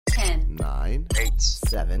9, 8,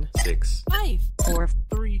 7, 6, 5, 4,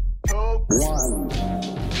 3, 2, 1.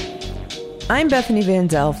 I'm Bethany Van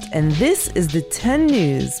Delft, and this is the 10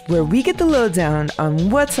 News, where we get the lowdown on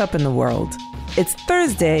what's up in the world. It's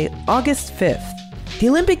Thursday, August 5th. The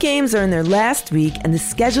Olympic Games are in their last week, and the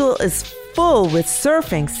schedule is full with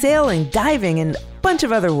surfing, sailing, diving, and a bunch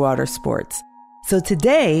of other water sports. So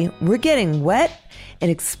today, we're getting wet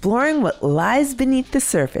and exploring what lies beneath the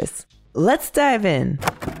surface. Let's dive in.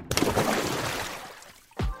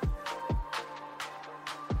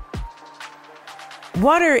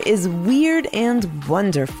 Water is weird and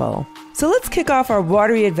wonderful. So let's kick off our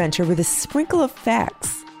watery adventure with a sprinkle of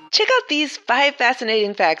facts. Check out these 5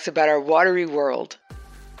 fascinating facts about our watery world.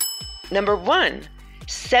 Number 1,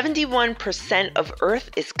 71% of Earth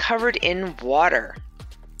is covered in water.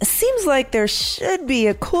 It seems like there should be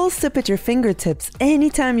a cool sip at your fingertips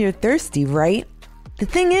anytime you're thirsty, right? The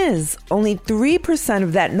thing is, only 3%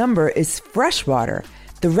 of that number is fresh water.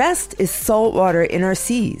 The rest is salt water in our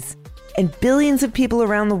seas. And billions of people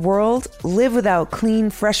around the world live without clean,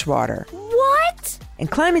 fresh water. What?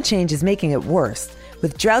 And climate change is making it worse,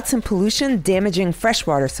 with droughts and pollution damaging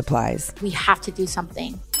freshwater supplies. We have to do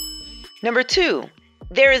something. Number 2,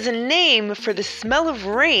 there is a name for the smell of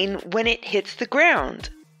rain when it hits the ground.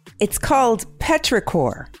 It's called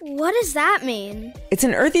petrichor. What does that mean? It's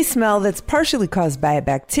an earthy smell that's partially caused by a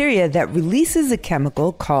bacteria that releases a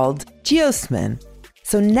chemical called geosmin.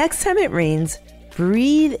 So next time it rains,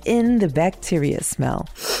 breathe in the bacteria smell.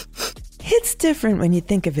 It's different when you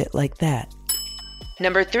think of it like that.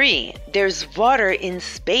 Number 3, there's water in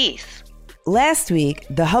space. Last week,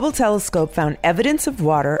 the Hubble telescope found evidence of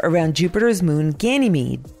water around Jupiter's moon,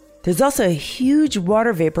 Ganymede. There's also a huge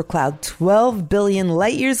water vapor cloud 12 billion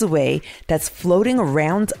light years away that's floating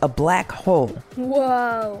around a black hole.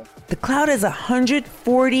 Whoa. The cloud has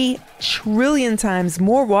 140 trillion times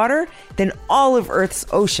more water than all of Earth's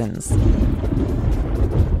oceans.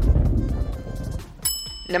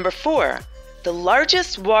 Number 4, the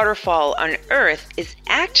largest waterfall on Earth is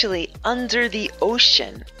actually under the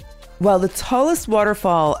ocean. While the tallest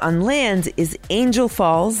waterfall on land is Angel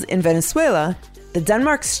Falls in Venezuela, the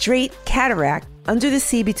Denmark Strait Cataract under the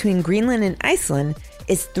sea between Greenland and Iceland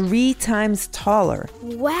is 3 times taller.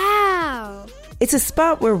 Wow! It's a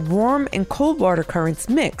spot where warm and cold water currents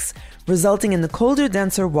mix, resulting in the colder,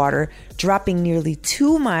 denser water dropping nearly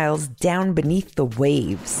 2 miles down beneath the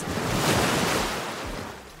waves.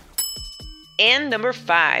 And number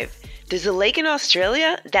 5, there's a lake in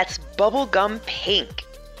Australia that's bubblegum pink.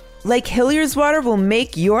 Lake Hilliers water will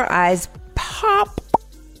make your eyes pop.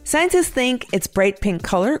 Scientists think its bright pink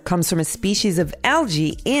color comes from a species of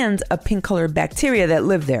algae and a pink-colored bacteria that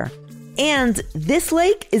live there. And this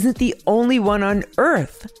lake isn't the only one on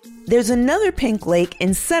Earth. There's another pink lake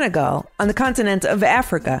in Senegal on the continent of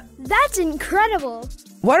Africa. That's incredible.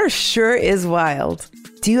 Water sure is wild.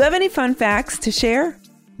 Do you have any fun facts to share?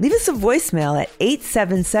 Leave us a voicemail at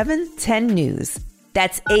 877-10-NEWS.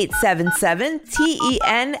 That's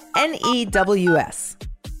 877-TENNEWS.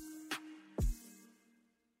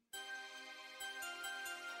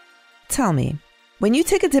 Tell me, when you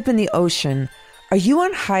take a dip in the ocean, are you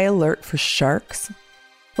on high alert for sharks?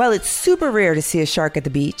 While it's super rare to see a shark at the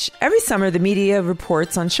beach, every summer the media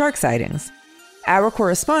reports on shark sightings. Our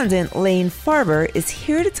correspondent, Lane Farber, is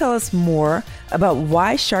here to tell us more about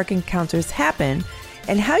why shark encounters happen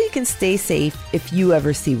and how you can stay safe if you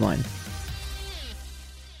ever see one.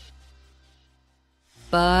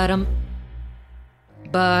 Bottom,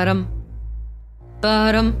 bottom,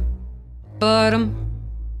 bottom, bottom,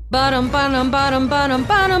 bottom, bottom, bottom, bottom,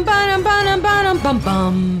 bottom, bottom, bottom, bottom, bum,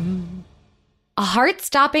 bum. A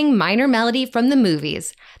heart-stopping minor melody from the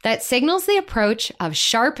movies that signals the approach of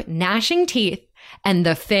sharp, gnashing teeth and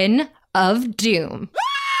the fin of doom.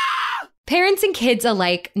 Parents and kids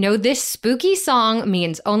alike know this spooky song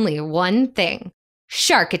means only one thing: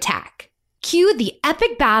 shark attack. Cue the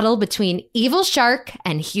epic battle between evil shark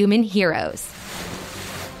and human heroes.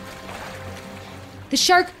 The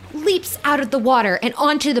shark leaps out of the water and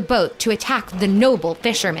onto the boat to attack the noble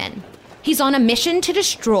fisherman. He's on a mission to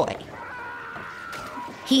destroy.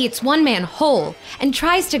 He eats one man whole and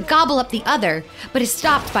tries to gobble up the other, but is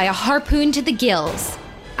stopped by a harpoon to the gills.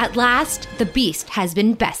 At last, the beast has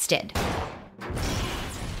been bested.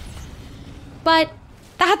 But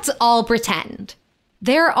that's all pretend.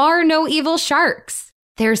 There are no evil sharks.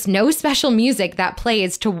 There's no special music that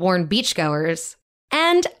plays to warn beachgoers.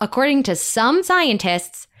 And according to some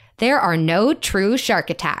scientists, there are no true shark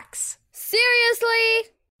attacks.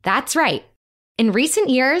 Seriously? That's right. In recent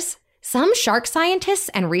years, some shark scientists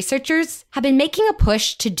and researchers have been making a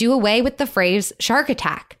push to do away with the phrase shark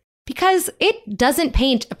attack because it doesn't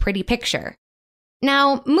paint a pretty picture.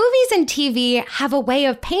 Now, movies and TV have a way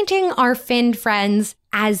of painting our finned friends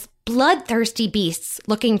as bloodthirsty beasts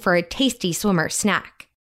looking for a tasty swimmer snack.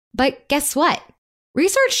 But guess what?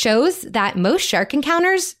 Research shows that most shark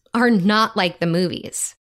encounters are not like the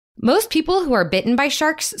movies. Most people who are bitten by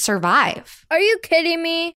sharks survive. Are you kidding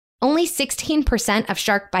me? Only 16% of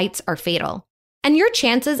shark bites are fatal. And your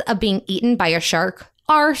chances of being eaten by a shark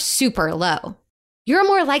are super low. You're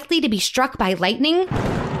more likely to be struck by lightning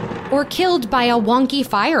or killed by a wonky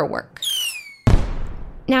firework.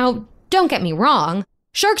 Now, don't get me wrong,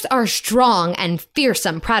 sharks are strong and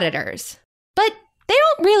fearsome predators, but they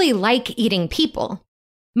don't really like eating people.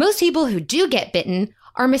 Most people who do get bitten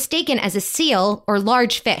are mistaken as a seal or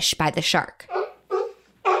large fish by the shark.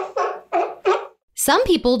 Some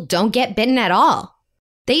people don't get bitten at all.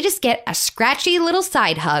 They just get a scratchy little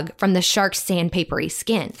side hug from the shark's sandpapery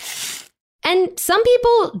skin. And some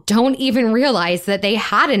people don't even realize that they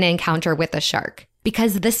had an encounter with a shark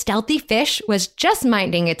because the stealthy fish was just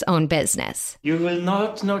minding its own business. You will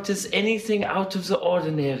not notice anything out of the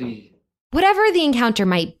ordinary. Whatever the encounter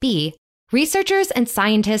might be, researchers and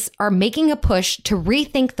scientists are making a push to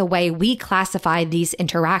rethink the way we classify these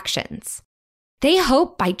interactions. They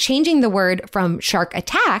hope by changing the word from shark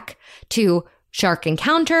attack to shark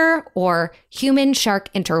encounter or human-shark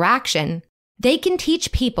interaction, they can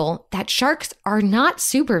teach people that sharks are not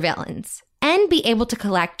supervillains and be able to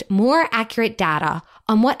collect more accurate data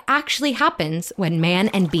on what actually happens when man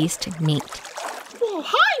and beast meet. Well,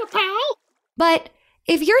 hiya, pal! But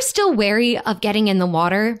if you're still wary of getting in the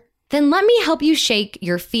water, then let me help you shake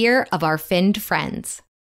your fear of our finned friends.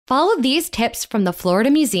 Follow these tips from the Florida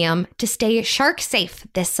Museum to stay shark safe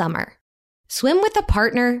this summer. Swim with a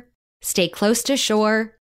partner, stay close to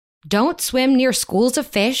shore, don't swim near schools of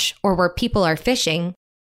fish or where people are fishing,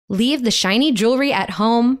 leave the shiny jewelry at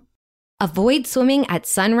home, avoid swimming at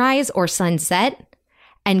sunrise or sunset,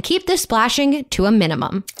 and keep the splashing to a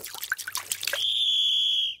minimum.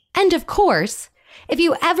 And of course, if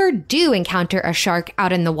you ever do encounter a shark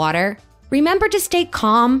out in the water, remember to stay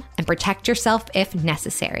calm and protect yourself if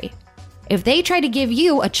necessary. If they try to give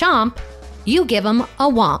you a chomp, you give them a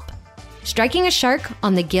womp. Striking a shark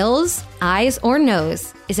on the gills, eyes, or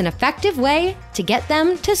nose is an effective way to get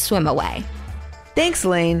them to swim away. Thanks,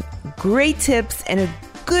 Lane. Great tips and a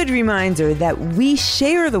good reminder that we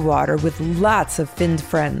share the water with lots of finned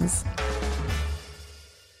friends.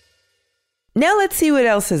 Now let's see what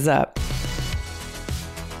else is up.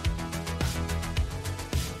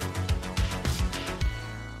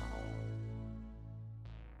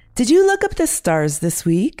 Did you look up the stars this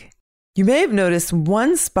week? You may have noticed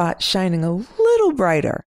one spot shining a little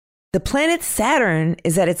brighter. The planet Saturn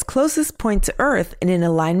is at its closest point to Earth and in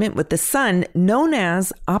alignment with the Sun, known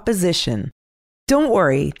as opposition. Don't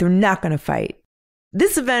worry, they're not going to fight.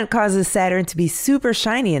 This event causes Saturn to be super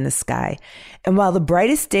shiny in the sky, and while the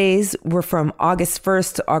brightest days were from August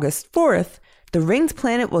 1st to August 4th, the ringed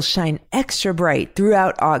planet will shine extra bright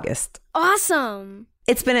throughout August. Awesome!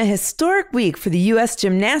 It's been a historic week for the U.S.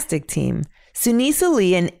 gymnastic team. Sunisa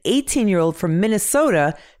Lee, an 18-year-old from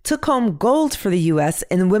Minnesota, took home gold for the U.S.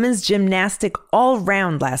 in women's gymnastic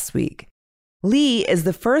all-round last week. Lee is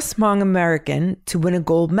the first Hmong American to win a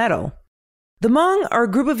gold medal. The Hmong are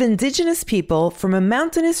a group of indigenous people from a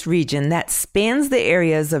mountainous region that spans the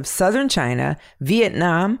areas of southern China,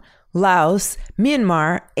 Vietnam, Laos,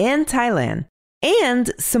 Myanmar, and Thailand.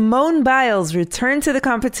 And Simone Biles returned to the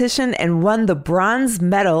competition and won the bronze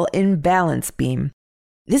medal in balance beam.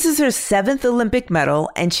 This is her 7th Olympic medal,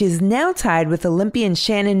 and she is now tied with Olympian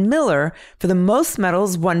Shannon Miller for the most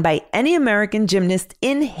medals won by any American gymnast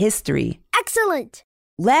in history. Excellent!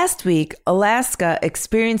 Last week, Alaska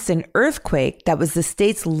experienced an earthquake that was the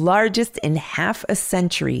state's largest in half a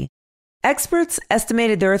century. Experts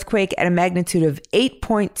estimated the earthquake at a magnitude of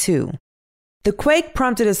 8.2. The quake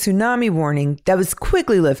prompted a tsunami warning that was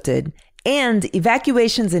quickly lifted and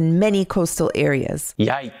evacuations in many coastal areas.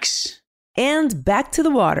 Yikes. And back to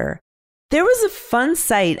the water. There was a fun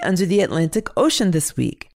sight under the Atlantic Ocean this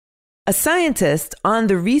week. A scientist on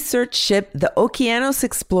the research ship the Okeanos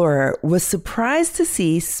Explorer was surprised to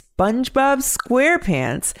see SpongeBob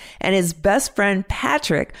SquarePants and his best friend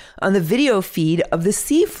Patrick on the video feed of the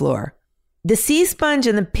seafloor. The sea sponge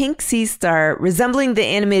and the pink sea star, resembling the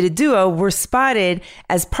animated duo, were spotted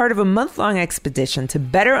as part of a month-long expedition to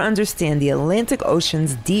better understand the Atlantic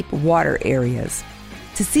Ocean's deep water areas.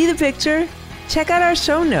 To see the picture, check out our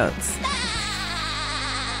show notes.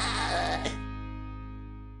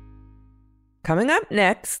 Coming up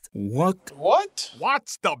next, What?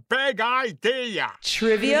 What's the big idea?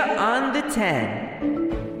 Trivia on the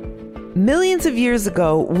 10. Millions of years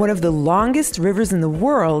ago, one of the longest rivers in the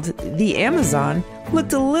world, the Amazon,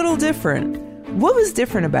 looked a little different. What was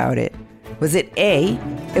different about it? Was it A,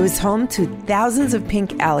 it was home to thousands of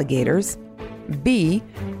pink alligators, B,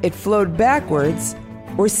 it flowed backwards,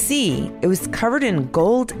 or C, it was covered in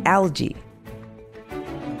gold algae?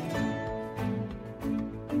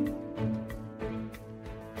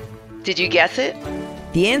 Did you guess it?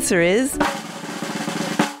 The answer is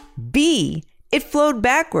B, it flowed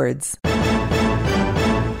backwards.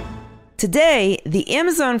 Today, the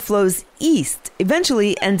Amazon flows east,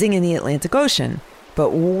 eventually ending in the Atlantic Ocean.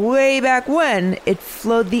 But way back when, it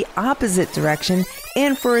flowed the opposite direction,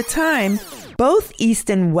 and for a time, both east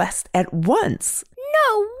and west at once.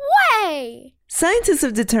 No way! Scientists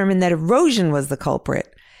have determined that erosion was the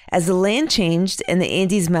culprit. As the land changed and the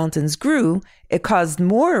Andes Mountains grew, it caused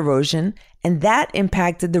more erosion, and that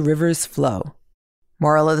impacted the river's flow.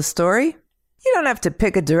 Moral of the story? You don't have to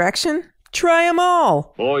pick a direction. Try them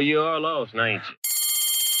all. Boy, you are lost, ain't you?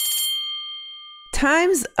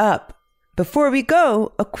 Time's up. Before we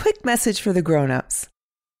go, a quick message for the grown-ups.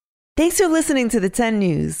 Thanks for listening to the 10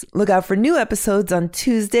 News. Look out for new episodes on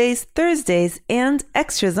Tuesdays, Thursdays, and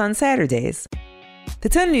extras on Saturdays. The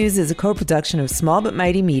 10 News is a co-production of Small But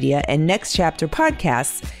Mighty Media and Next Chapter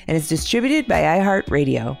Podcasts, and is distributed by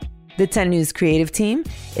iHeartRadio. The 10 News creative team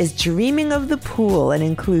is Dreaming of the Pool and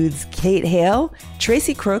includes Kate Hale,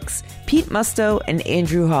 Tracy Crooks, Pete Musto, and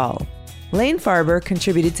Andrew Hall. Lane Farber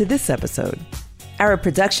contributed to this episode. Our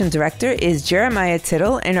production director is Jeremiah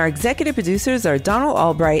Tittle, and our executive producers are Donald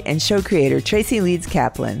Albright and show creator Tracy Leeds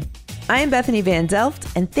Kaplan. I am Bethany Van Delft,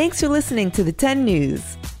 and thanks for listening to the 10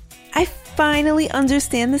 News. I finally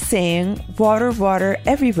understand the saying, water, water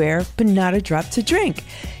everywhere, but not a drop to drink.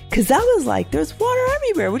 Because I was like, there's water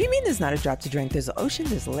everywhere. What do you mean there's not a drop to drink? There's an ocean,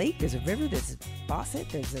 there's a lake, there's a river, there's a faucet,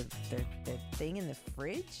 there's a thing in the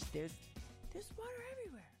fridge, there's...